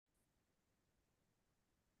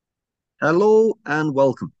Hello and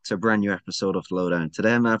welcome to a brand new episode of Lowdown.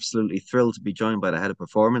 Today I'm absolutely thrilled to be joined by the head of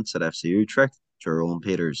performance at FC Utrecht, JEROEN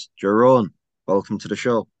Peters. JEROEN, welcome to the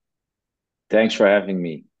show. Thanks for having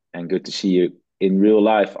me, and good to see you in real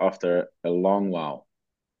life after a long while.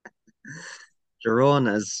 JEROEN,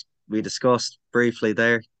 as we discussed briefly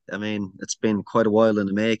there, it's been quite a while in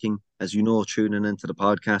the making. As you know, tuning into the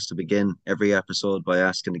podcast to begin every episode by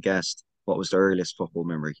asking the guest what was their earliest football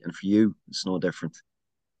memory. And for you, it's no different.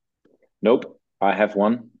 Nope, I have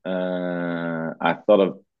one. I thought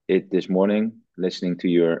of it this morning, listening to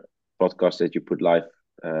your podcast that you put live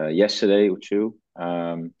yesterday or two.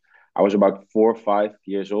 I was about 4 or 5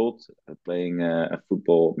 years old, playing a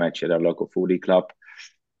football match at our local footy club,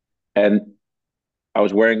 and I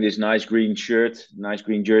was wearing this nice green shirt, nice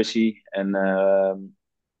green jersey, and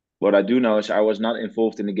what I do know is I was not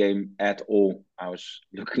involved in the game at all. I was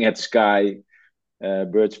looking at the sky.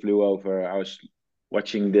 Birds flew over. I was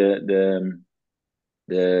watching the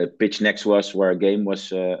pitch next to us where a game was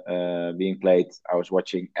being played. I was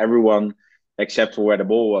watching everyone except for where the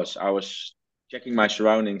ball was. I was checking my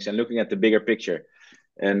surroundings and looking at the bigger picture.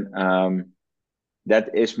 And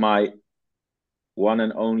that is my one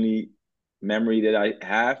and only memory that I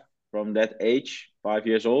have from that age, 5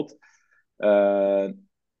 years old. Uh,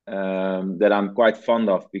 that I'm quite fond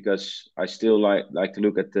of because I still like to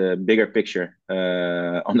look at the bigger picture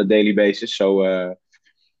on a daily basis. So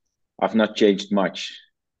I've not changed much.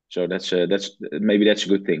 So that's maybe that's a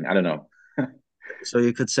good thing. I don't know. So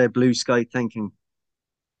you could say blue sky thinking.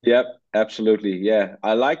 Yep, absolutely. Yeah,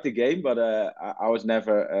 I like the game, but I was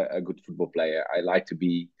never a good football player. I like to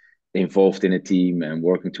be involved in a team and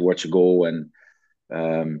working towards a goal, and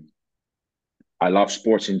um, I love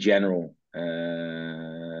sports in general.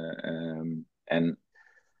 And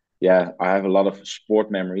yeah, I have a lot of sport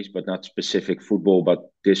memories, but not specific football. But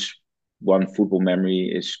this one football memory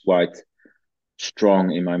is quite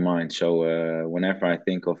strong in my mind. So whenever I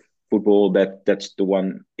think of football, that's the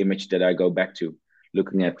one image that I go back to,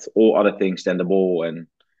 looking at all other things than the ball and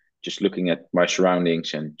just looking at my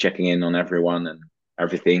surroundings and checking in on everyone and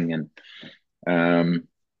everything. And um,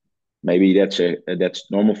 maybe that's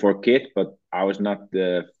normal for a kid, but I was not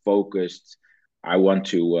the focused. I want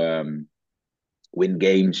to win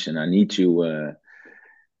games, and I need to.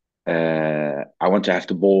 I want to have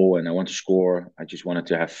the ball and I want to score. I just wanted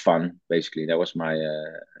to have fun. Basically, that was my.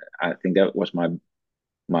 I think that was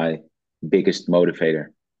my biggest motivator,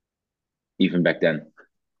 even back then.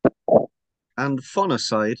 And fun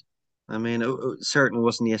aside, it certainly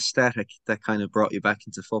wasn't the aesthetic that kind of brought you back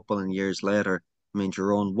into football and years later.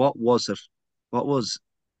 Jerome, what was it? What was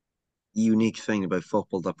the unique thing about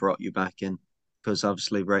football that brought you back in? Because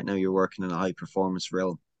obviously, right now you're working in a high performance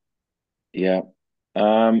realm. Yeah.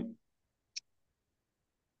 Um,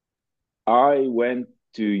 I went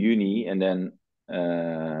to uni, and then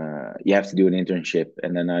you have to do an internship,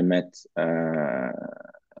 and then I met a,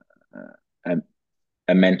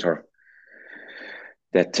 a mentor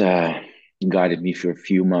that guided me for a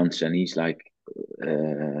few months, and he's like,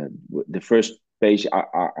 the first page.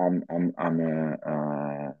 I'm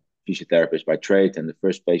a physiotherapist by trade, and the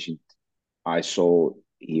first patient I saw,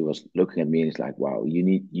 he was looking at me and he's like, "Wow, you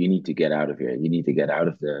need to get out of here. You need to get out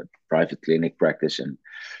of the private clinic practice and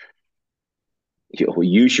you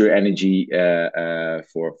use your energy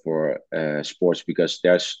for sports because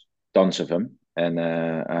there's tons of them."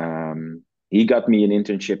 And he got me an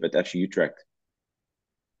internship at FC Utrecht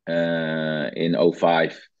in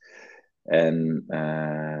 '05 and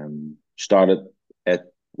started at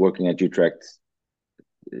working at Utrecht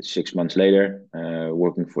 6 months later,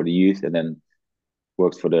 working for the youth, and then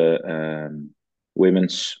worked for the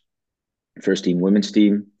women's first team women's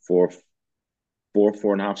team for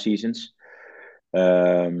 4.5 seasons.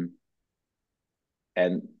 Um,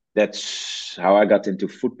 and that's how I got into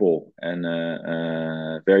football, and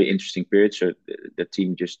very interesting period. So the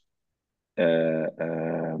team just uh,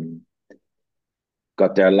 um,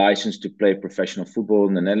 got their license to play professional football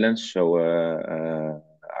in the Netherlands. So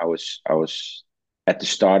I was at the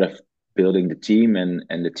start of building the team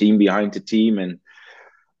and the team behind the team, and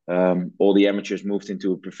all the amateurs moved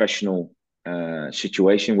into a professional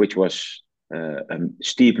situation, which was a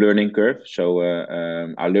steep learning curve. So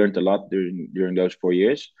I learned a lot during those 4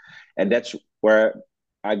 years, and that's where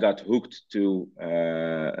I got hooked to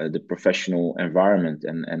the professional environment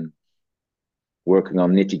and working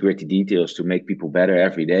on nitty gritty details to make people better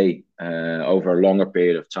every day over a longer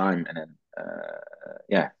period of time, and then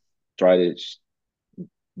yeah, try to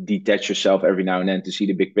detach yourself every now and then to see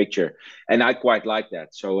the big picture. And I quite like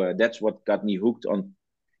that. So that's what got me hooked on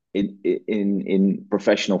in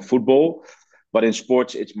professional football. But in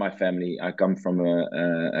sports, it's my family. I come from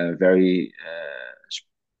a very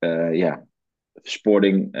yeah,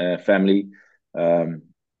 sporting family. Um,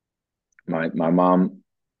 my mom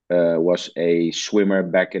was a swimmer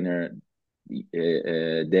back in her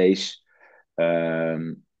days.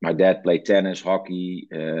 My dad played tennis, hockey,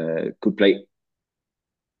 could play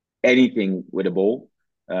anything with a ball.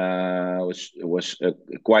 Was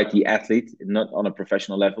quite the athlete, not on a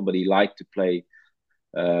professional level, but he liked to play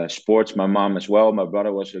sports. My mom as well. My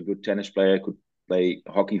brother was a good tennis player, could play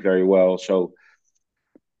hockey very well. So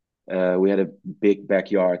we had a big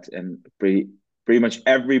backyard, and pretty much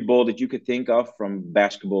every ball that you could think of, from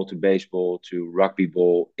basketball to baseball to rugby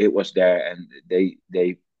ball, it was there. And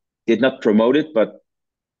they did not promote it, but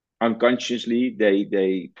unconsciously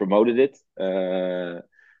they promoted it.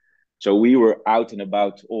 So we were out and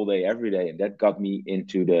about all day, every day, and that got me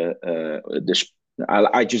into the.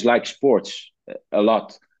 I just like sports a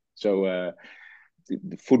lot. So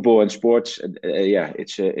the football and sports, yeah,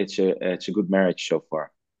 it's a good marriage so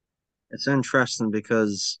far. It's interesting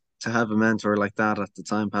because to have a mentor like that at the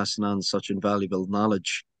time, passing on such invaluable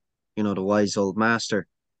knowledge, the wise old master,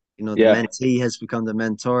 the Yeah, mentee has become the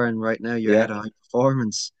mentor, and right now you're yeah, head of high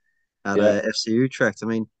performance at yeah. FC Utrecht. I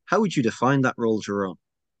mean, how would you define that role, Jerome?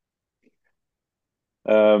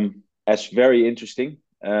 That's very interesting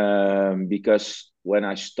because when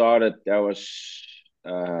I started, there was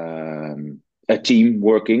a team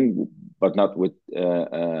working, but not with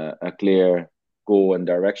a clear goal and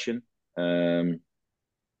direction. Um,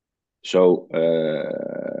 so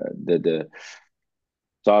the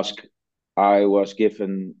task I was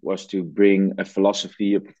given was to bring a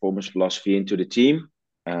philosophy, a performance philosophy, into the team,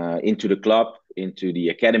 into the club, into the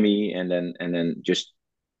academy, and then just,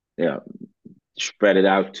 yeah, spread it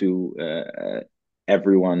out to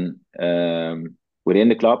everyone within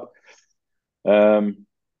the club. Um,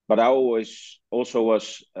 but I always also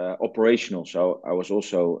was operational, so I was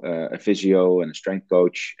also a physio and a strength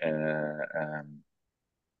coach,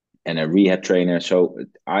 and a rehab trainer. So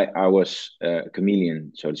I was a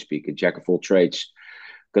chameleon, so to speak, a jack of all trades,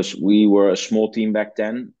 because we were a small team back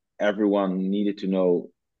then. Everyone needed to know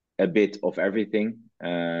a bit of everything,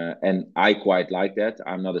 and I quite like that.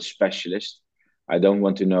 I'm not a specialist. I don't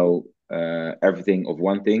want to know everything of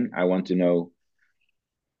one thing. I want to know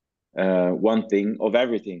one thing of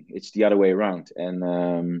everything. It's the other way around,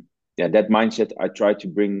 and yeah, that mindset I try to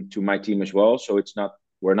bring to my team as well. So it's not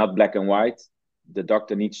we're not black and white. The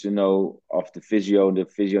doctor needs to know of the physio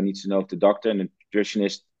needs to know of the doctor, and the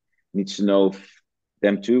nutritionist needs to know of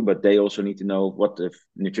them too. But they also need to know what the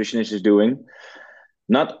nutritionist is doing.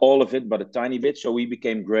 Not all of it, but a tiny bit. So we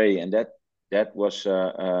became gray, and that was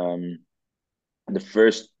the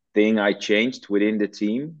first thing I changed within the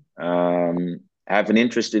team. Have an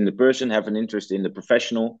interest in the person, have an interest in the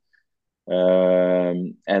professional,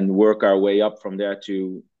 and work our way up from there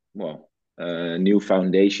to, well, new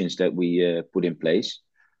foundations that we put in place.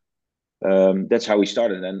 That's how we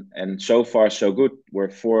started, and so far so good. We're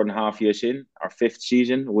 4.5 years in, our fifth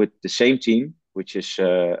season with the same team, which is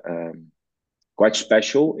quite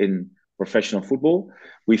special in professional football.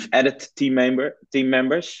 We've added team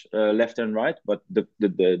members left and right, but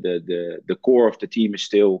the core of the team is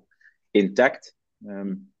still intact,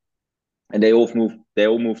 and they all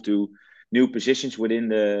move to new positions within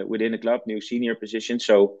the club, new senior positions.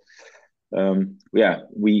 So yeah,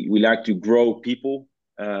 we like to grow people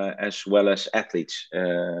as well as athletes.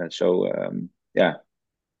 Yeah,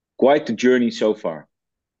 quite the journey so far.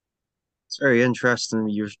 It's very interesting.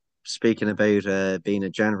 You're speaking about being a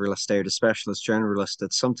generalist there, the specialist generalist.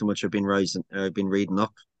 It's something which I've been reading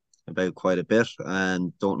up about quite a bit,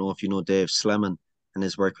 and don't know if you know Dave Sleman and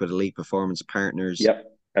his work with Elite Performance Partners, Yep,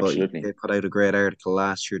 but absolutely. they put out a great article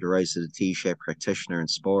last year, The Rise of the T-shaped Practitioner in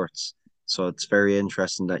Sports. So it's very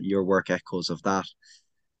interesting that your work echoes of that.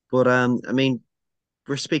 But I mean,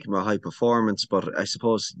 we're speaking about high performance, but I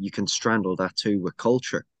suppose you can straddle that too with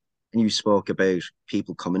culture. And you spoke about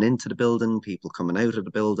people coming into the building, people coming out of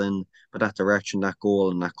the building, but that direction, that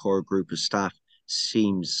goal, and that core group of staff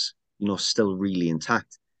seems, still really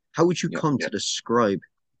intact. How would you Yeah, come yeah. to describe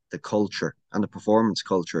the culture and the performance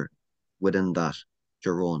culture within that,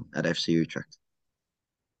 Jeroen, at FC Utrecht?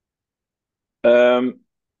 Um,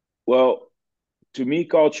 well, to me,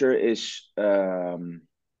 culture is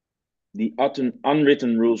the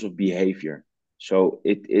unwritten rules of behavior. So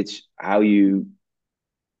it's how you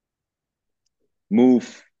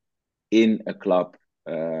move in a club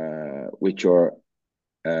with your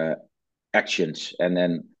uh, actions, and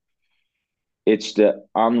then it's the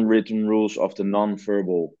unwritten rules of the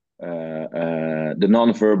non-verbal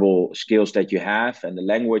skills that you have, and the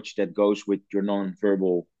language that goes with your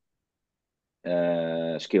non-verbal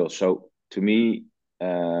skills. So to me,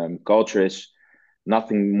 culture is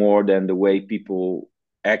nothing more than the way people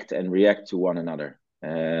act and react to one another.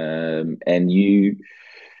 And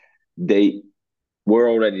they were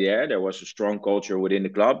already there. There was a strong culture within the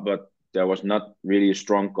club, but there was not really a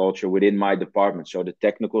strong culture within my department. So the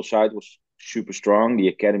technical side was super strong. The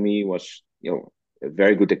academy was, a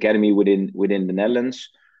very good academy within the Netherlands,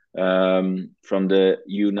 from the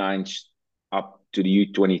U9s up to the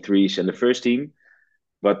U23s and the first team.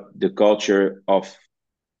 But the culture of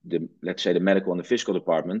let's say the medical and the physical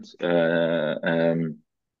department, there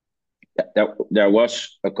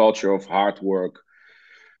was a culture of hard work,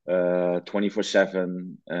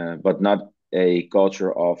 24/7, but not a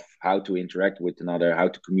culture of how to interact with another, how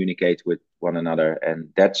to communicate with one another. And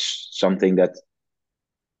that's something that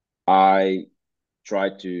I try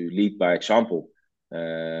to lead by example.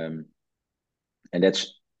 And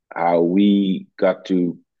that's how we got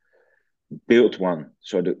to build one.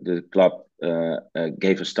 So the club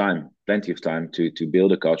gave us plenty of time to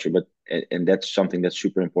build a culture. And that's something that's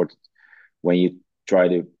super important when you try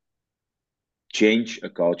to change a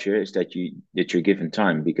culture, is that you're given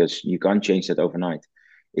time, because you can't change that overnight.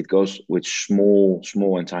 It goes with small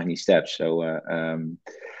and tiny steps. So,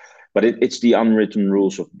 but it's the unwritten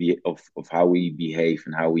rules of how we behave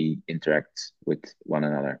and how we interact with one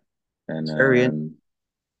another. And It's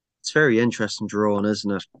it's very interesting, Jerome,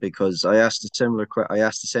 isn't it? Because I asked the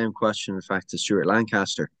same question, in fact, to Stuart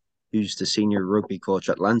Lancaster, who's the senior rugby coach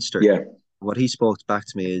at Leinster. yeah, What he spoke back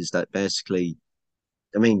to me is that basically,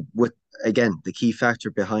 I mean, with again, the key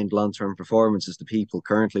factor behind long-term performance is the people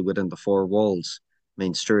currently within the four walls. I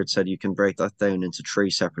mean, Stuart said you can break that down into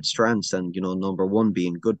three separate strands. And, number one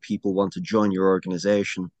being good people want to join your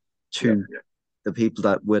organization. yeah, Two, the people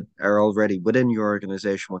that are already within your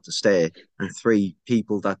organization want to stay. And three,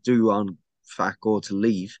 people that do on fact go to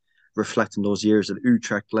leave, reflecting those years at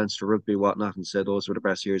Utrecht, Leinster rugby, whatnot, and say those were the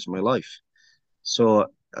best years of my life. So,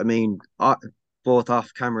 I mean, both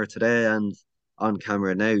off camera today and on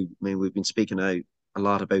camera now, I mean, we've been speaking out a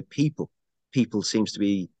lot about people. People seems to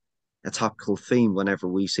be a topical theme whenever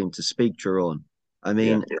we seem to speak, Jeroen. I yeah.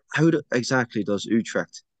 mean, exactly does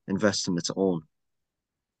Utrecht invest in its own?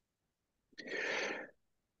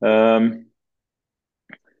 Um,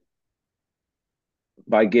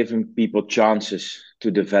 by giving people chances to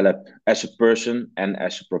develop as a person and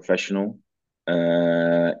as a professional.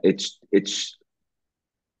 It's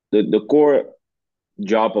the core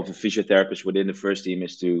job of a physiotherapist within the first team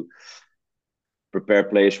is to prepare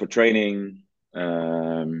players for training.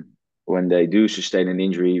 When they do sustain an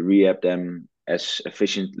injury, rehab them as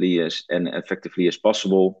efficiently as and effectively as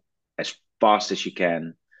possible, as fast as you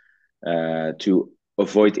can, to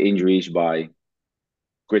avoid injuries by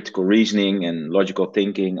critical reasoning and logical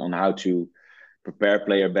thinking on how to prepare a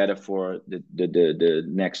player better for the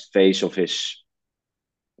next phase of his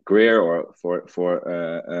career, or for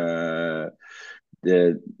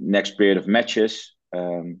the next period of matches.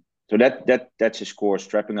 So that's his core: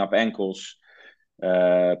 strapping up ankles,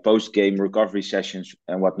 post game recovery sessions,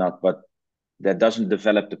 and whatnot. But that doesn't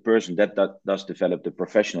develop the person. That does develop the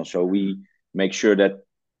professional. So we make sure that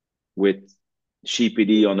with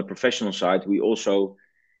CPD on the professional side, we also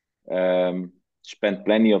spend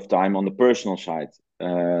plenty of time on the personal side.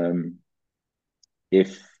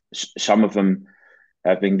 If some of them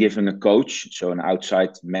have been given a coach, so an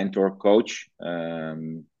outside mentor coach,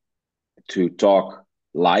 to talk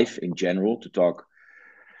life in general, to talk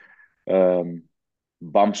um,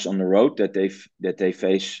 bumps on the road that they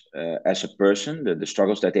face as a person, the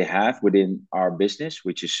struggles that they have within our business,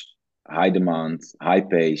 which is high demand, high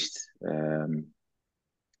paced, and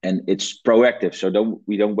it's proactive. So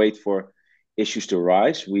we don't wait for issues to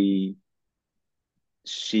rise.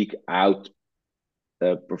 Seek out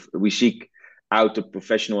we seek out the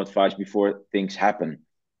professional advice before things happen.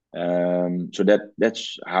 So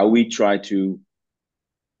that's how we try to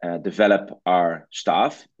develop our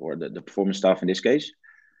staff, or the performance staff in this case.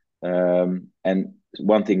 And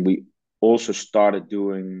one thing we also started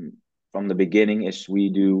doing from the beginning is we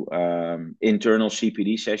do internal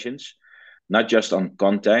CPD sessions, not just on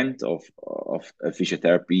content of a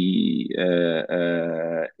physiotherapy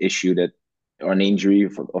issue, that or an injury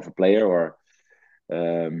of a player, or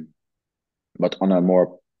but on a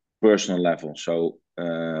more personal level. So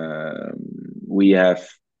we have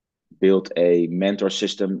built a mentor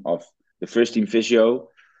system of the first team physio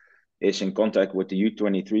is in contact with the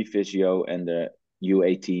U23 physio and the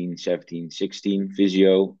U18, 17, 16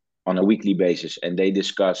 physio on a weekly basis, and they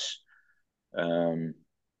discuss well,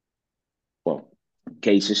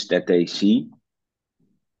 cases that they see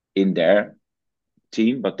in their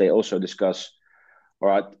team, but they also discuss, all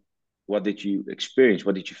right, what did you experience?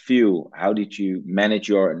 What did you feel? How did you manage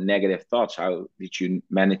your negative thoughts? How did you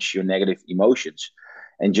manage your negative emotions?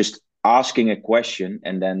 And just asking a question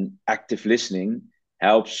and then active listening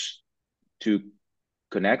helps to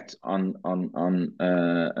connect on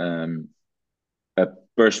a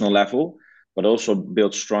personal level, but also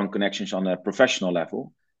build strong connections on a professional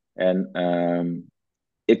level. And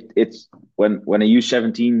it's when a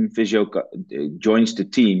U17 physio joins the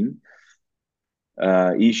team,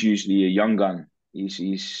 he's usually a young gun.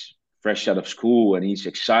 He's fresh out of school and he's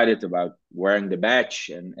excited about wearing the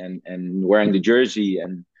badge and wearing the jersey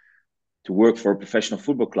and to work for a professional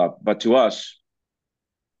football club. But to us,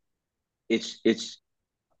 it's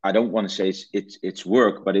I don't want to say it's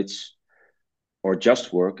work, but it's or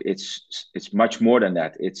just work. It's much more than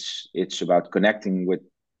that. It's about connecting with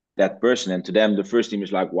that person, and to them, the first team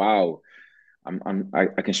is like, wow,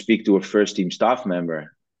 I can speak to a first team staff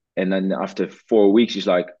member, and then after 4 weeks, he's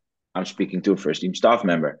like, I'm speaking to a first team staff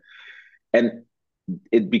member, and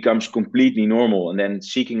it becomes completely normal. And then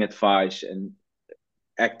seeking advice and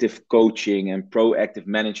active coaching and proactive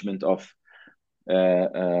management of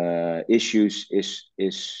issues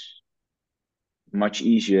is much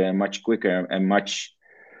easier and much quicker and much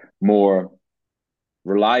more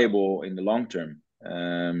reliable in the long term.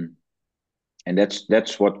 And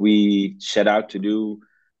that's what we set out to do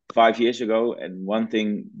 5 years ago. And one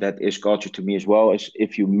thing that is culture to me as well is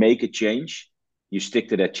if you make a change, you stick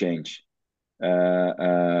to that change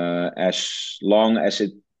as long as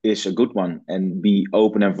it is a good one, and be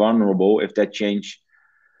open and vulnerable. If that change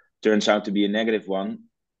turns out to be a negative one,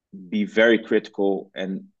 be very critical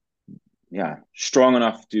and strong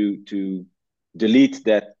enough to delete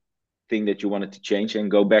that thing that you wanted to change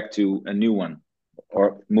and go back to a new one,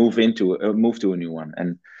 or move to a new one.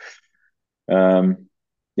 And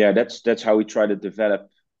that's how we try to develop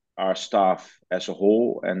our staff as a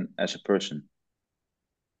whole and as a person.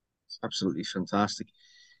 Absolutely fantastic.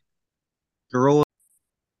 Jeroen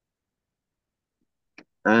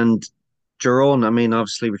and Jeroen, I mean,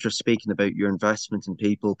 obviously, we're just speaking about your investment in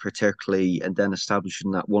people, particularly, and then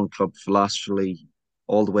establishing that one club philosophy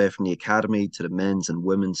all the way from the academy to the men's and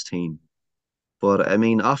women's team. But I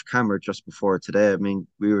mean, off camera just before today, I mean,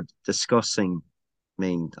 we were discussing. I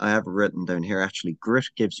mean, I have it written down here actually. Grit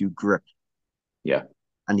gives you grip, Yeah.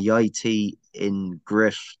 and the IT in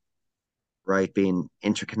grit, right, being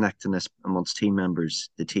interconnectedness amongst team members,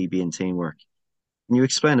 the TB and teamwork. Can you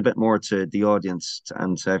explain a bit more to the audience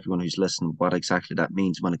and to everyone who's listening what exactly that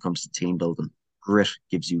means when it comes to team building? Grit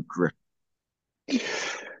gives you grip.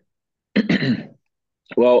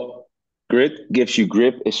 Well, grit gives you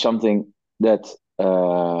grip is something that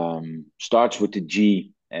starts with the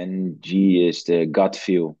G, and G is the gut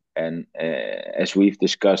feel. And as we've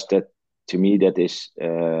discussed, that to me that is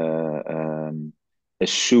a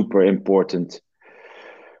super important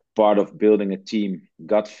part of building a team.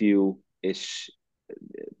 Gut feel is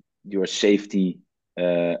your safety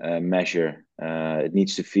measure. It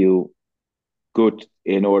needs to feel good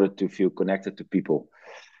in order to feel connected to people.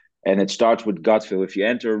 And it starts with gut feel. If you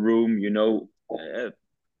enter a room,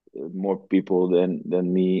 more people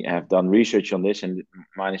than me have done research on this, and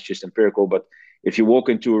mine is just empirical. But if you walk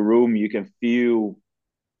into a room, you can feel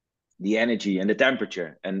the energy and the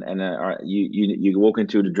temperature, and you walk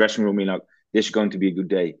into the dressing room, you're like, this is going to be a good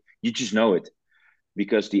day. You just know it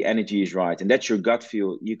because the energy is right, and that's your gut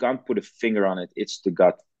feel. You can't put a finger on it. It's the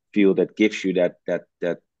gut feel that gives you that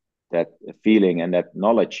feeling and that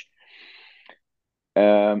knowledge.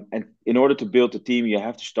 And in order to build a team, you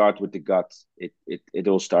have to start with the gut. It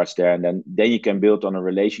all starts there, and then you can build on a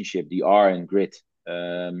relationship, the R in grit.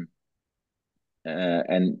 And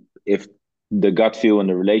if the gut feel and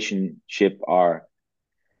the relationship are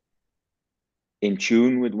in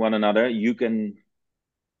tune with one another, you can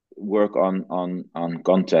work on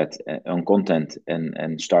content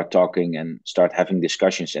and start talking and start having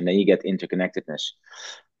discussions, and then you get interconnectedness.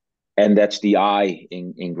 And that's the I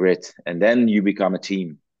in grit, and then you become a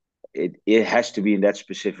team. It has to be in that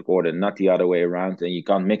specific order, not the other way around. And you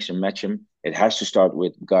can't mix and match them. It has to start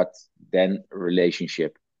with gut, then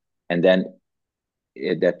relationship, and then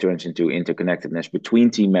that turns into interconnectedness between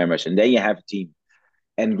team members, and then you have a team.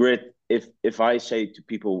 And grit, if I say to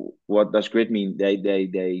people, what does grit mean?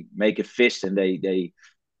 They make a fist and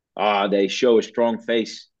they show a strong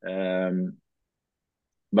face.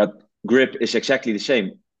 But grip is exactly the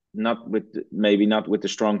same. Maybe not with the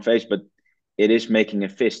strong face, but it is making a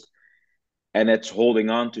fist, and it's holding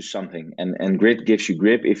on to something. And grit gives you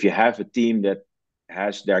grip if you have a team that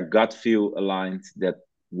has their gut feel aligned, that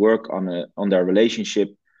work on their relationship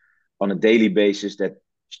on a daily basis, that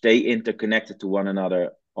stay interconnected to one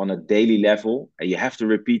another on a daily level, and you have to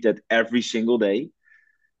repeat that every single day,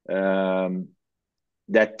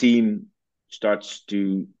 that team starts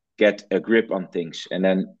to get a grip on things, and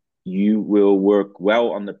then you will work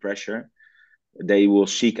well under pressure. They will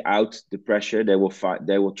seek out the pressure. They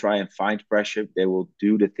will try and find pressure. They will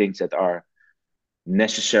do the things that are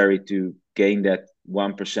necessary to gain that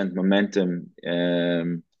 1% momentum,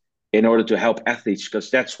 in order to help athletes, because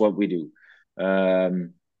that's what we do.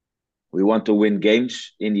 We want to win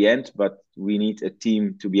games in the end, but we need a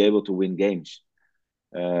team to be able to win games.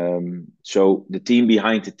 So the team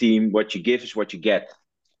behind the team, what you give is what you get.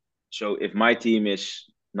 So if my team is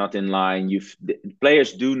not in line, the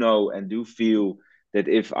players do know and do feel that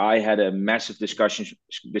if I had a massive discussion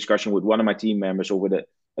with one of my team members or with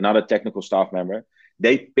another technical staff member,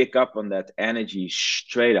 they pick up on that energy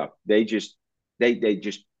straight up. They just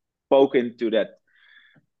poke into that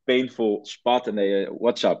painful spot, and they,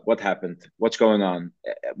 what's up, what happened, what's going on,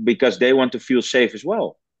 because they want to feel safe as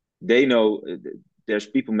well. They know there's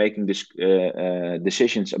people making this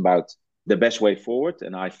decisions about the best way forward,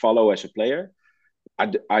 and I follow as a player.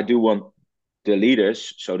 I do want the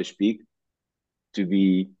leaders, so to speak, to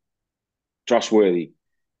be trustworthy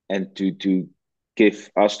and to give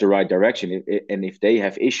us the right direction. And if they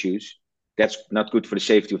have issues, that's not good for the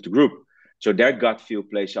safety of the group. So their gut feel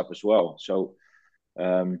plays up as well. So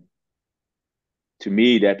to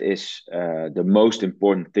me, that is the most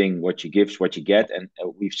important thing. What you give is what you get, and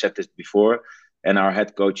we've said this before, and our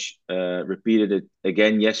head coach repeated it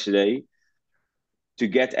again yesterday. To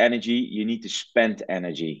get energy, you need to spend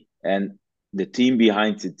energy, and the team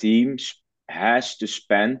behind the teams has to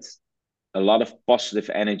spend a lot of positive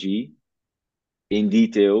energy in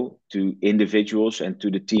detail to individuals and to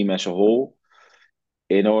the team as a whole,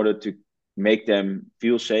 in order to make them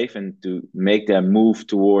feel safe and to make them move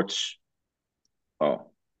towards,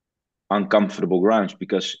 well, uncomfortable grounds.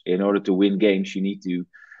 Because in order to win games, you need to,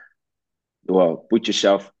 well, put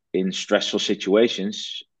yourself in stressful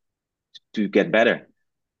situations to get better.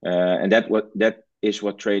 And that is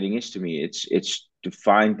what training is to me. It's to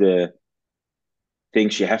find the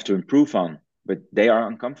things you have to improve on, but they are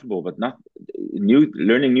uncomfortable. But not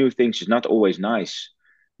learning new things is not always nice,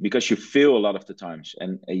 because you fail a lot of the times,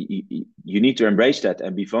 and you need to embrace that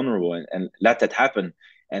and be vulnerable, and let that happen,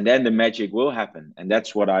 and then the magic will happen. And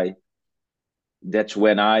that's when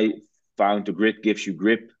I found the grit gives you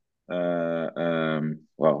grip.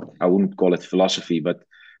 Well, I wouldn't call it philosophy, but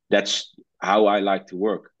that's how I like to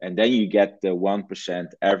work. And then you get the 1%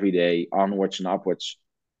 every day, onwards and upwards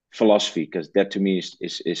philosophy, because that to me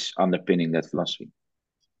is underpinning that philosophy.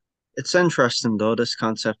 It's interesting though, this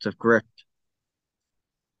concept of grip,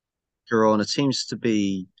 Jeroen. It seems to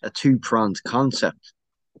be a two-pronged concept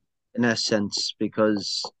in essence,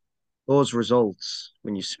 because those results,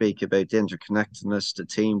 when you speak about the interconnectedness, the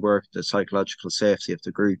teamwork, the psychological safety of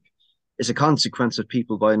the group, is a consequence of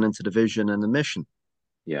people buying into the vision and the mission.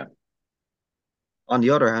 Yeah. On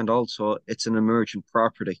the other hand, also, it's an emergent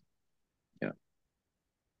property. Yeah.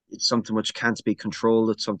 It's something which can't be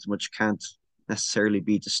controlled. It's something which can't necessarily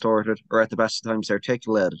be distorted or at the best of times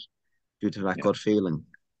articulated due to that Yeah. gut feeling.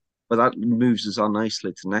 But that moves us on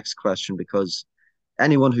nicely to the next question, because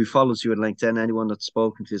anyone who follows you on LinkedIn, anyone that's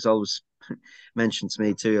spoken to you, has always mentioned to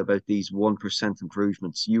me too about these 1%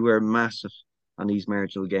 improvements. You were massive on these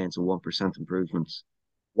marginal gains of 1% improvements.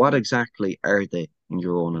 What exactly are they in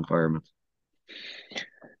your own environment?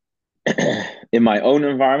 In my own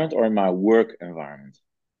environment or in my work environment?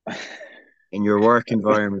 In your work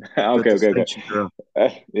environment? Good Okay. distinction, girl.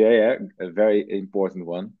 Yeah, a very important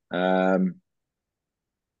one.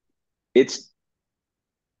 It's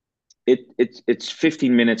it's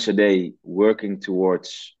 15 minutes a day working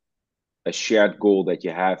towards a shared goal that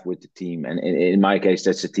you have with the team, and in my case,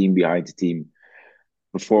 that's the team behind the team.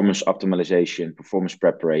 Performance optimization, performance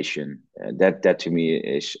preparation. That to me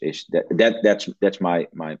is that's my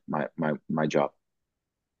job,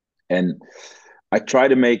 and I try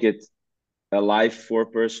to make it alive for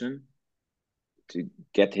a person, to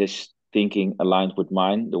get his thinking aligned with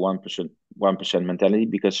mine, the 1% mentality,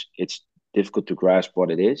 because it's difficult to grasp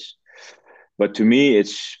what it is. But to me,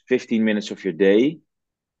 it's 15 minutes of your day,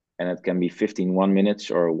 and it can be 15 1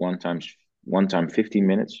 minutes or one time 15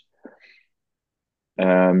 minutes.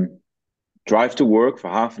 Drive to work for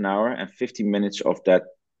half an hour, and 15 minutes of that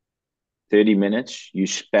 30 minutes you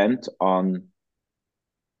spend on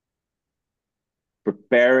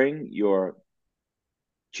preparing your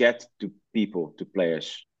chat to people, to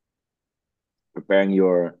players, preparing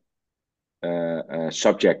your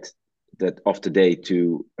subject that of the day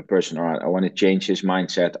to a person. Or I want to change his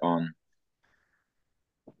mindset on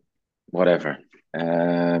whatever,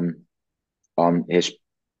 on his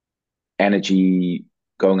energy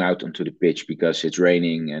going out onto the pitch because it's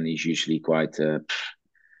raining and he's usually quite,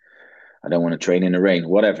 I don't want to train in the rain,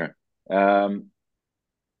 whatever. And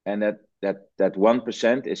that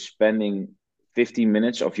 1% is spending 15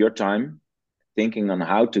 minutes of your time thinking on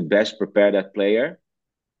how to best prepare that player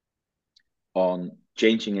on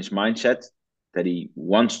changing his mindset that he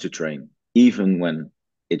wants to train, even when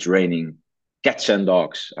it's raining. Cats and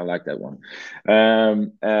dogs. I like that one.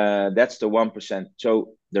 That's the 1%.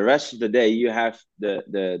 So the rest of the day, you have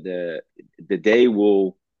the day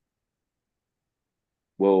will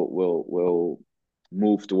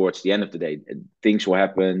move towards the end of the day. Things will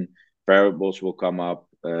happen. Variables will come up.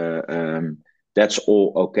 That's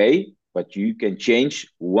all okay, but you can change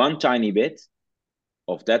one tiny bit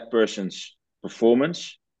of that person's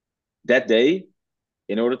performance that day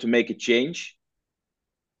in order to make a change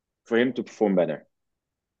for him to perform better.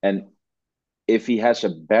 And if he has a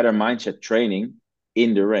better mindset training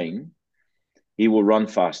in the rain, he will run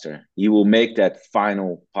faster. He will make that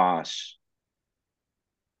final pass.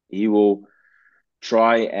 He will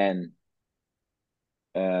try and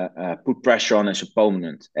put pressure on his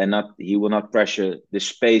opponent, and he will not pressure the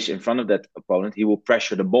space in front of that opponent. He will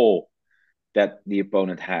pressure the ball that the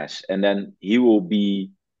opponent has, and then he will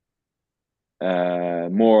be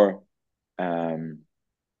more.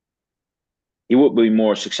 He will be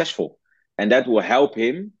more successful, and that will help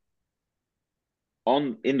him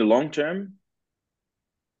in the long term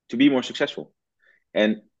to be more successful.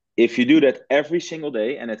 And if you do that every single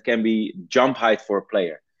day, and it can be jump height for a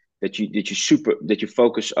player, that you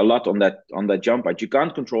focus a lot on that jump height. You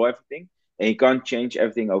can't control everything, and you can't change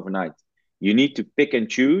everything overnight. You need to pick and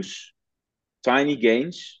choose tiny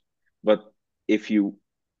gains. But if you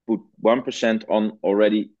put 1% on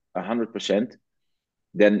already 100%,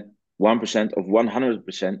 then 1% of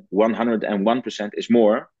 100%, 101% is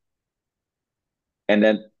more. And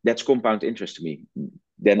then that's compound interest to me.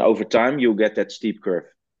 Then over time, you'll get that steep curve.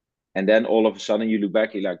 And then all of a sudden you look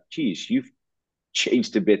back, you're like, geez, you've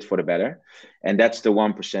changed a bit for the better. And that's the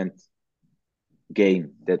 1%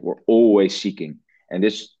 gain that we're always seeking. And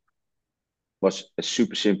this was a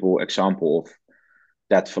super simple example of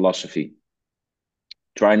that philosophy.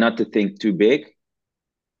 Try not to think too big.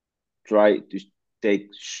 Try to take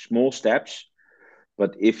small steps.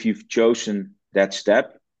 But if you've chosen that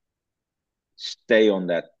step, stay on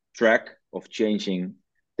that track of changing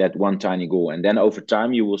that one tiny goal. And then over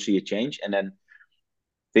time, you will see a change. And then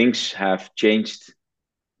things have changed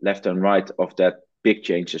left and right of that big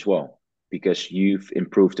change as well, because you've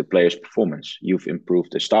improved the player's performance. You've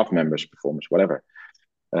improved the staff member's performance, whatever.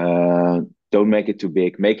 Don't make it too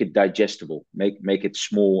big. Make it digestible. Make it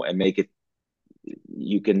small, and make it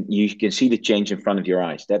you can see the change in front of your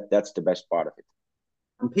eyes. That's the best part of it.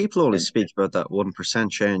 And people always And speak about that 1%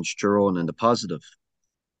 change, Jerome, in the positive.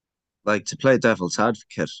 Like, to play devil's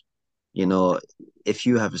advocate, you know, if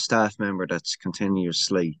you have a staff member that's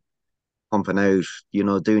continuously pumping out,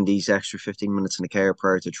 doing these extra 15 minutes in the car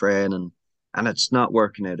prior to training, and it's not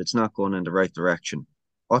working out, it's not going in the right direction.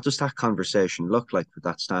 What does that conversation look like with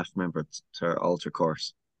that staff member to alter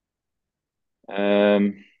course?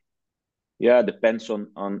 yeah, it depends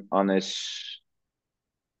on his.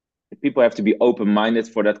 People have to be open-minded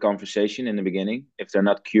for that conversation in the beginning. If they're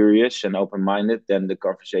not curious and open-minded, then the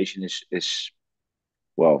conversation is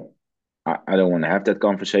well, I don't want to have that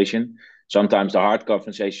conversation. Sometimes the hard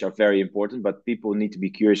conversations are very important, but people need to be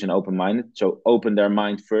curious and open-minded. So open their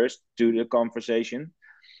mind first to the conversation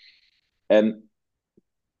and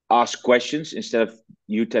ask questions instead of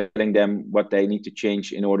you telling them what they need to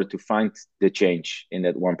change in order to find the change in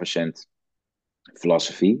that 1%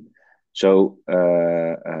 philosophy. So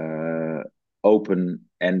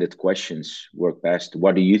open-ended questions work best.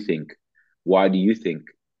 What do you think? Why do you think?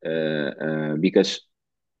 Because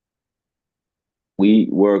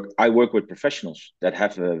I work with professionals that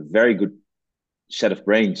have a very good set of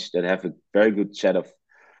brains, that have a very good set of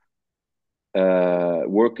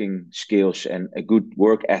working skills and a good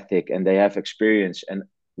work ethic, and they have experience, and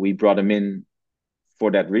we brought them in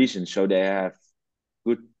for that reason. So they have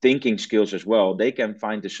good thinking skills as well. They can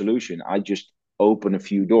find the solution. I just open a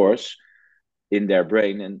few doors in their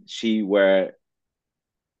brain and see where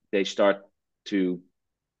they start to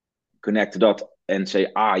connect the dot and say,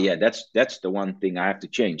 yeah, that's the one thing I have to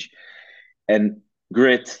change. And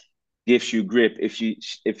grit gives you grip. If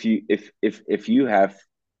you have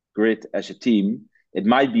grit as a team, it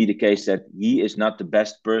might be the case that he is not the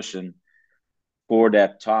best person for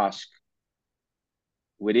that task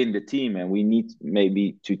within the team, and we need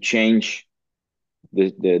maybe to change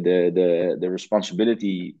the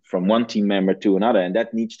responsibility from one team member to another, and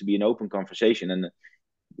that needs to be an open conversation. And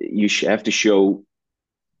you have to show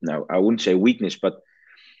no, I wouldn't say weakness, but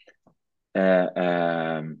uh,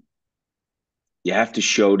 um, you have to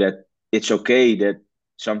show that it's okay that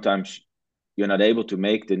sometimes you're not able to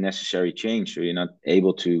make the necessary change, or you're not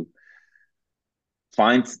able to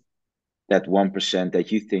find that 1%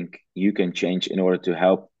 that you think you can change in order to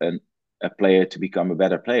help a player to become a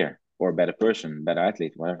better player or a better person, better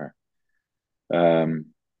athlete, whatever. Um,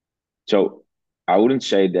 so I wouldn't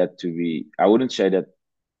say that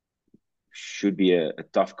should be a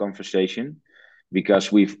tough conversation,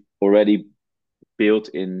 because we've already built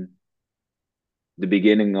in the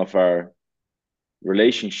beginning of our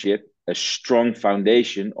relationship a strong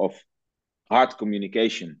foundation of hard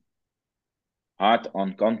communication, hard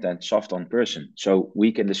on content, soft on person. So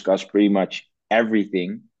we can discuss pretty much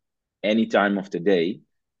everything any time of the day.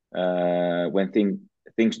 When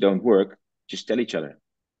things don't work, just tell each other,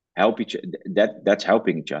 help each. That's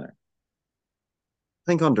helping each other. I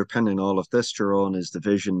think underpinning all of this, Jerome, is the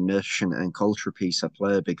vision, mission, and culture piece at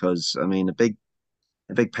play. Because I mean, a big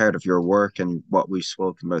part of your work and what we've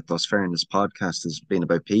spoken about thus far in this podcast has been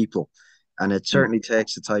about people, and it Mm. certainly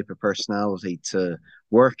takes a type of personality to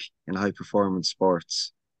work in high performance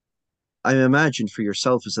sports. I imagine for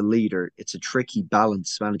yourself as a leader, it's a tricky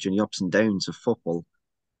balance managing the ups and downs of football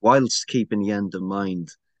whilst keeping the end in mind.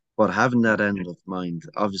 But having that end of mind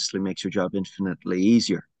obviously makes your job infinitely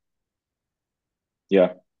easier.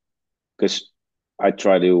 Yeah, because I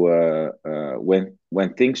try to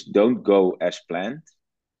when things don't go as planned,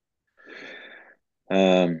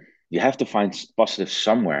 you have to find positive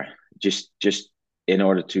somewhere, just in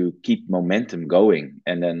order to keep momentum going.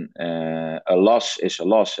 And then a loss is a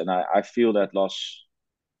loss, and I feel that loss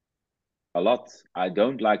a lot. I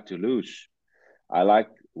don't like to lose. I like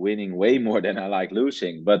winning way more than I like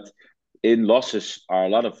losing. But in losses are a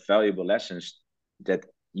lot of valuable lessons that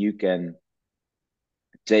you can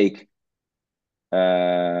take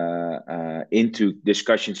into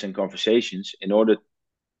discussions and conversations in order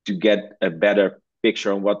to get a better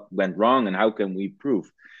picture on what went wrong and how can we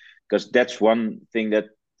improve. Because that's one thing that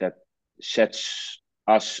sets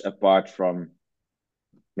us apart from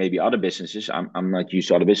maybe other businesses. I'm not used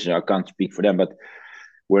to other businesses. I can't speak for them, but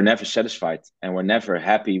we're never satisfied and we're never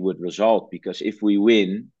happy with result, because if we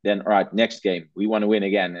win, then all right, next game we want to win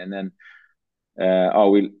again, and then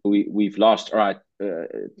oh we've lost. All right,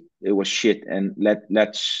 it was shit, and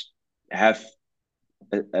let's have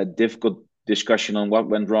a difficult discussion on what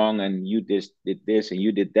went wrong, and you did this and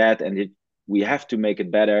you did that, and we have to make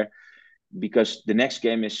it better, because the next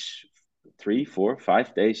game is 3, 4,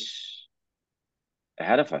 5 days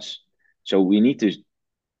ahead of us. So we need to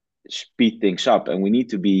speed things up, and we need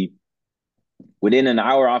to be within an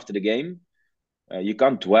hour after the game. You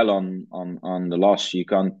can't dwell on the loss. You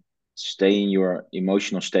can't stay in your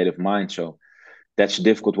emotional state of mind. So that's a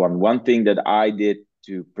difficult one. One thing that I did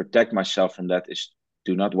to protect myself from that is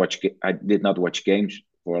do not watch. I did not watch games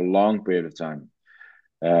for a long period of time.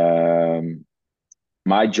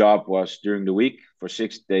 My job was during the week for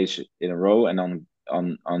 6 days in a row, and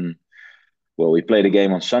on well, we played a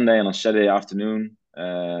game on Sunday, and on Saturday afternoon,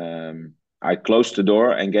 I closed the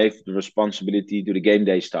door and gave the responsibility to the game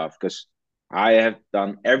day staff, because I have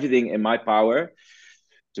done everything in my power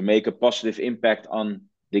to make a positive impact on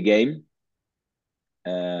the game.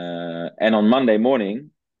 And on Monday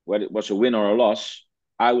morning, whether it was a win or a loss,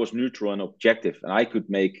 I was neutral and objective, and I could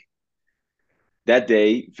make that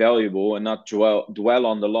day valuable and not dwell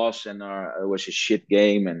on the loss and it was a shit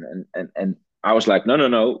game. And I was like,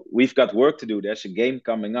 no, we've got work to do. There's a game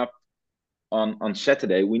coming up on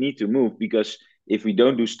Saturday. We need to move, because if we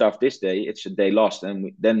don't do stuff this day, it's a day lost,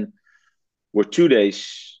 and then we're 2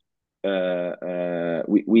 days.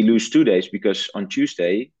 We lose 2 days, because on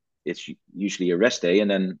Tuesday it's usually a rest day, and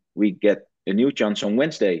then we get a new chance on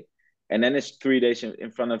Wednesday, and then it's 3 days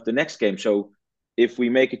in front of the next game. So if we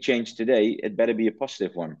make a change today, it better be a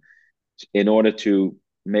positive one in order to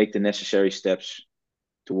make the necessary steps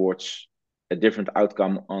towards a different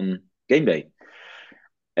outcome on game day.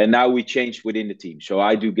 And now we changed within the team. So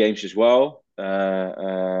I do games as well,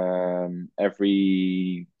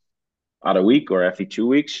 every other week or every 2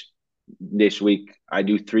 weeks. This week I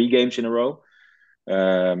do 3 games in a row,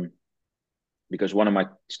 because one of my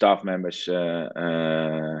staff members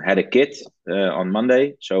had a kid on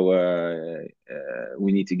Monday, so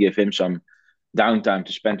we need to give him some downtime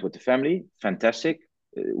to spend with the family. Fantastic.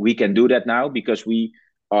 We can do that now because we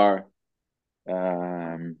are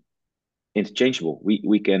interchangeable.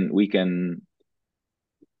 We can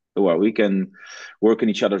work in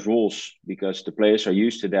each other's roles, because the players are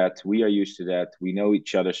used to that. We are used to that. We know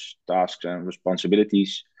each other's tasks and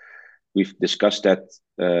responsibilities. We've discussed that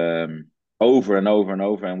over and over and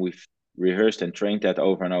over, and rehearsed and trained that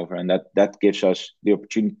over and over, and that gives us the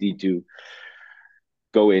opportunity to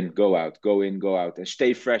go in, go out, go in, go out, and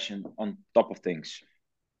stay fresh and on top of things.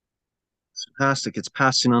 It's fantastic. It's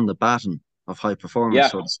passing on the baton of high performance, Yeah,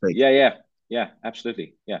 so to speak. yeah,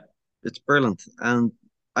 absolutely, yeah. It's brilliant. And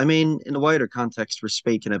I mean, in a wider context, we're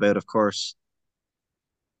speaking about, of course,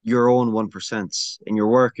 your own 1% in your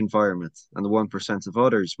work environment and the 1% of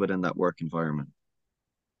others within that work environment.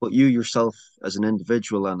 But you yourself as an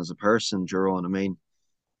individual and as a person, Jeroen, I mean,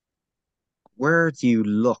 where do you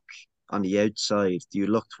look on the outside? Do you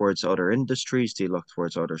look towards other industries? Do you look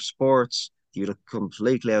towards other sports? Do you look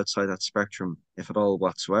completely outside that spectrum, if at all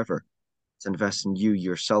whatsoever, to invest in you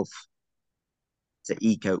yourself to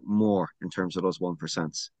eke out more in terms of those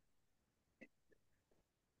 1%?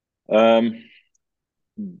 Um,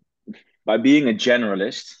 by being a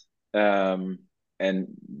generalist, and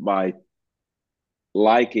by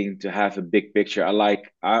liking to have a big picture,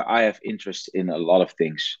 I have interest in a lot of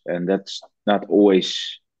things, and that's not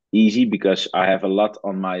always easy because I have a lot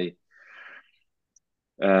on my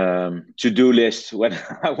to-do list when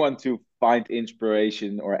I want to find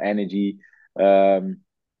inspiration or energy. Um,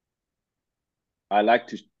 I like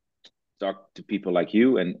to talk to people like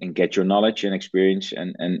you and get your knowledge and experience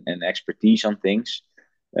and expertise on things.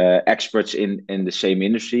 Experts in the same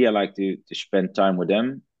industry. I like to spend time with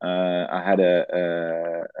them. I had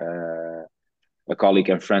a colleague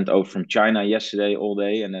and friend over from China yesterday all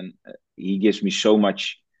day, and then he gives me so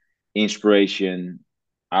much inspiration,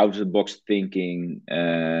 out of the box thinking,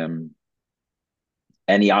 and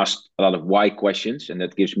he asked a lot of why questions, and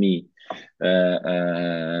that gives me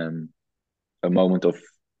a moment of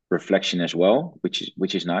reflection as well,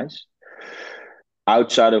 which is nice.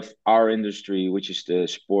 Outside of our industry, which is the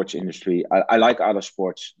sports industry, I like other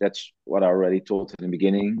sports. That's what I already told in the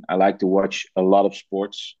beginning. I like to watch a lot of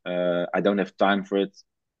sports. I don't have time for it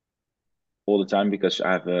all the time because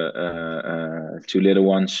I have two little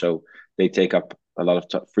ones, so they take up a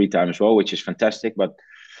lot of free time as well, which is fantastic. But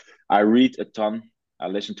I read a ton. I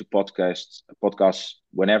listen to podcasts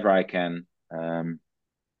whenever I can, and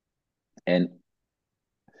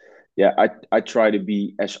yeah, I try to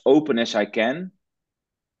be as open as I can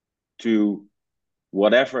to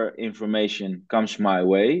whatever information comes my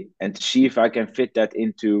way and to see if I can fit that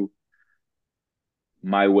into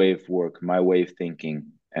my way of work, my way of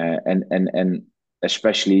thinking, and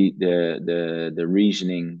especially the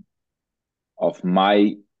reasoning of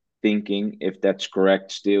my thinking, if that's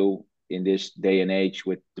correct still in this day and age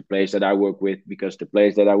with the players that I work with, because the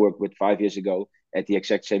players that I worked with 5 years ago at the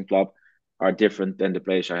exact same club are different than the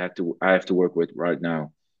players I have to work with right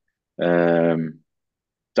now. Um,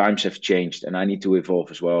 Times have changed, and I need to evolve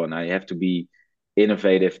as well, and I have to be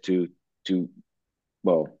innovative to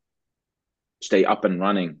well stay up and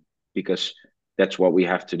running because that's what we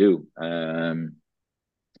have to do.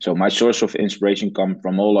 So my source of inspiration come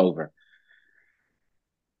from all over.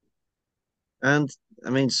 And I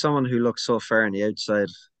mean, someone who looks so far on the outside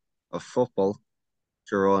of football,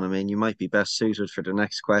 Jeroen, I mean, you might be best suited for the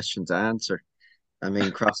next question to answer. I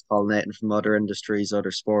mean, cross-pollinating from other industries,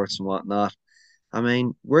 other sports and whatnot. I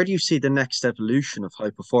mean, where do you see the next evolution of high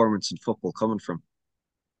performance in football coming from?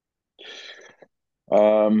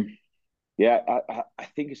 Um, yeah, I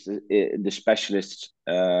think it's the specialists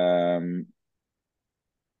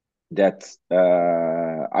that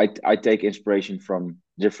I take inspiration from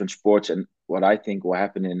different sports, and what I think will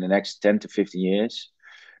happen in the next 10 to 15 years.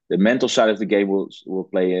 The mental side of the game will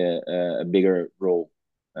play a bigger role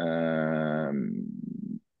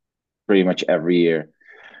um, pretty much every year.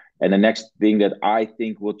 And the next thing that I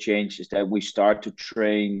think will change is that we start to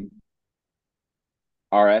train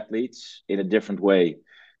our athletes in a different way.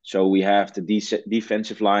 So we have the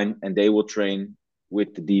defensive line, and they will train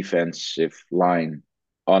with the defensive line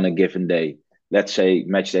on a given day. Let's say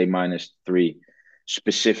match day -3,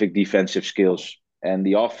 specific defensive skills. And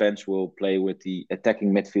the offense will play with the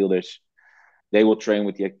attacking midfielders. They will train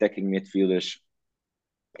with the attacking midfielders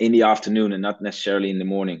in the afternoon and not necessarily in the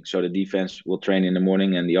morning. So the defense will train in the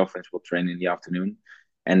morning and the offense will train in the afternoon.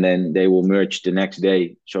 And then they will merge the next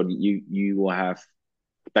day. So you will have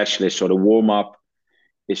specialists. So the warm up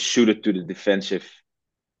is suited to the defensive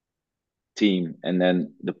team, and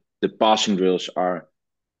then the passing drills are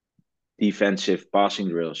defensive passing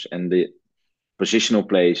drills, and the positional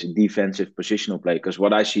play is defensive positional play. Because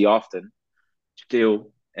what I see often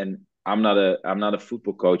still, and I'm not a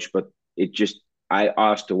football coach, but it just I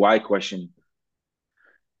ask the why question.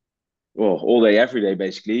 Well, all day, every day,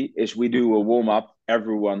 basically, is we do a warm up.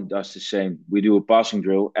 Everyone does the same. We do a passing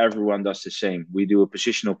drill. Everyone does the same. We do a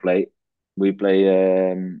positional play. We play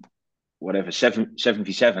whatever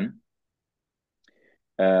 7v7,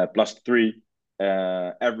 plus three,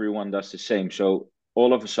 everyone does the same. So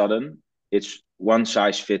all of a sudden, it's one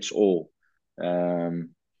size fits all, and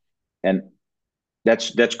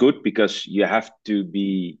that's good because you have to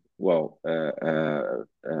be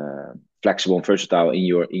flexible and versatile in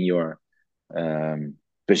your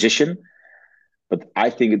position. But I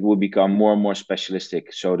think it will become more and more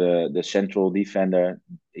specialistic. So the central defender,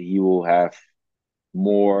 he will have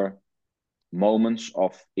more moments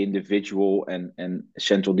of individual and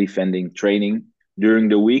central defending training during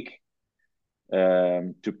the week,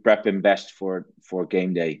 to prep him best for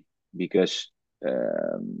game day, because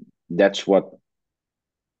that's what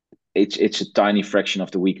it's a tiny fraction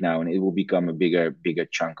of the week now, and it will become a bigger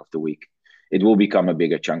chunk of the week. It will become a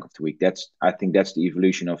bigger chunk of the week. I think that's the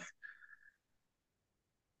evolution of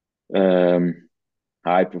um,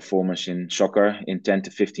 high performance in soccer in 10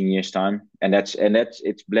 to 15 years time, and that's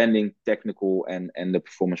it's blending technical and the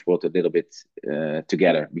performance world a little bit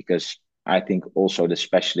together, because I think also the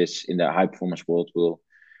specialists in the high performance world will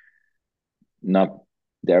not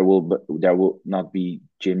there will not be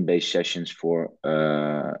gym based sessions for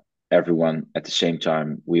everyone at the same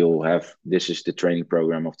time. We'll have, this is the training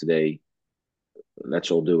program of today,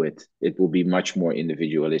 let's all do it. It will be much more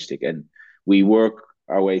individualistic, and we work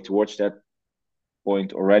our way towards that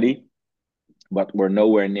point already, but we're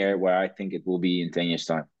nowhere near where I think it will be in 10 years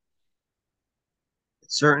time.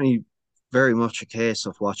 It's certainly very much a case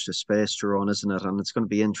of watch the space, Jerome, isn't it? And it's going to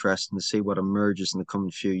be interesting to see what emerges in the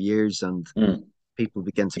coming few years and people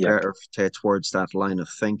begin to Yeah. gravitate towards that line of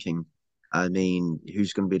thinking. I mean,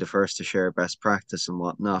 who's going to be the first to share best practice and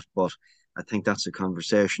whatnot? But I think that's a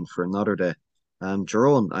conversation for another day.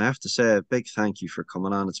 Jerome, I have to say a big thank you for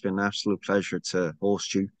coming on. It's been an absolute pleasure to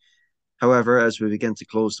host you. However, as we begin to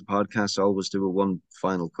close the podcast, I always do a one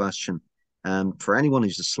final question. For anyone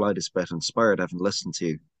who's the slightest bit inspired, having listened to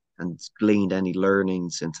you and gleaned any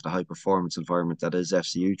learnings into the high performance environment that is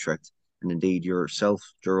FC Utrecht, and indeed yourself,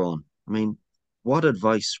 Jeroen, I mean, what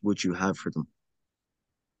advice would you have for them?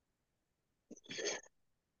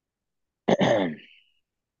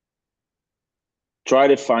 Try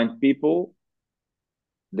to find people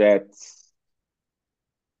that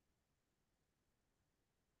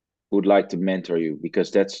would like to mentor you,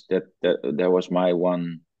 because that was my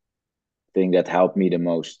one thing that helped me the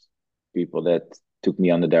most. People that took me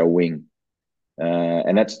under their wing,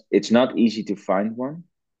 and it's not easy to find one.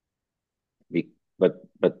 But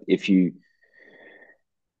if you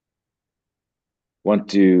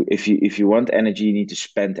want energy, you need to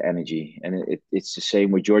spend energy, and it's the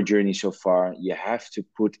same with your journey so far. You have to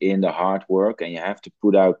put in the hard work, and you have to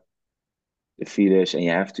put out the feelers, and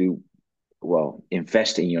you have to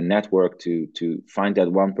invest in your network to find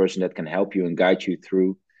that one person that can help you and guide you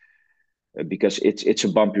through, because it's a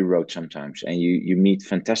bumpy road sometimes, and you meet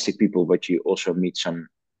fantastic people, but you also meet some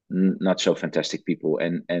not so fantastic people,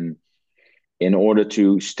 and in order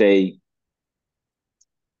to stay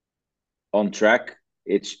on track,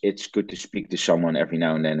 it's good to speak to someone every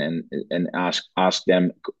now and then, and ask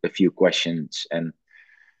them a few questions, and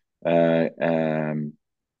uh, um,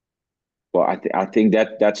 I think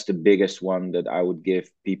that's the biggest one that I would give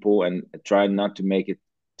people, and try not to make it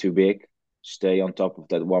too big. Stay on top of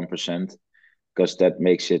that 1%, because that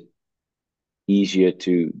makes it easier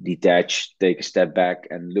to detach, take a step back,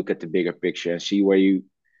 and look at the bigger picture and see where you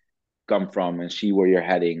come from and see where you're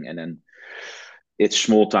heading, and then it's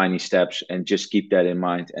small tiny steps, and just keep that in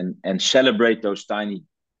mind, and celebrate those tiny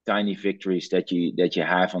victories that you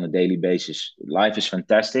have on a daily basis. Life is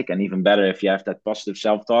fantastic, and even better if you have that positive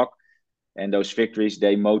self-talk, and those victories,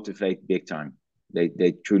 they motivate big time.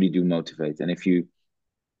 They truly do motivate, and if you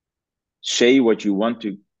say what you want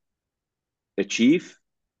to achieve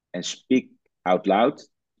and speak out loud,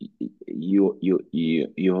 you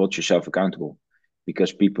hold yourself accountable,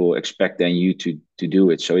 because people expect then you to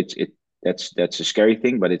do it. So that's a scary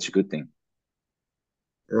thing, but it's a good thing.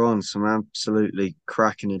 Jeroen, some absolutely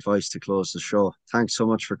cracking advice to close the show. Thanks so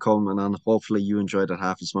much for coming on. Hopefully you enjoyed it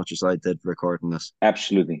half as much as I did recording this.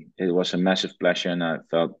 Absolutely, it was a massive pleasure, and I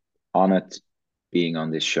felt honored being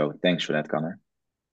on this show. Thanks for that, Connor.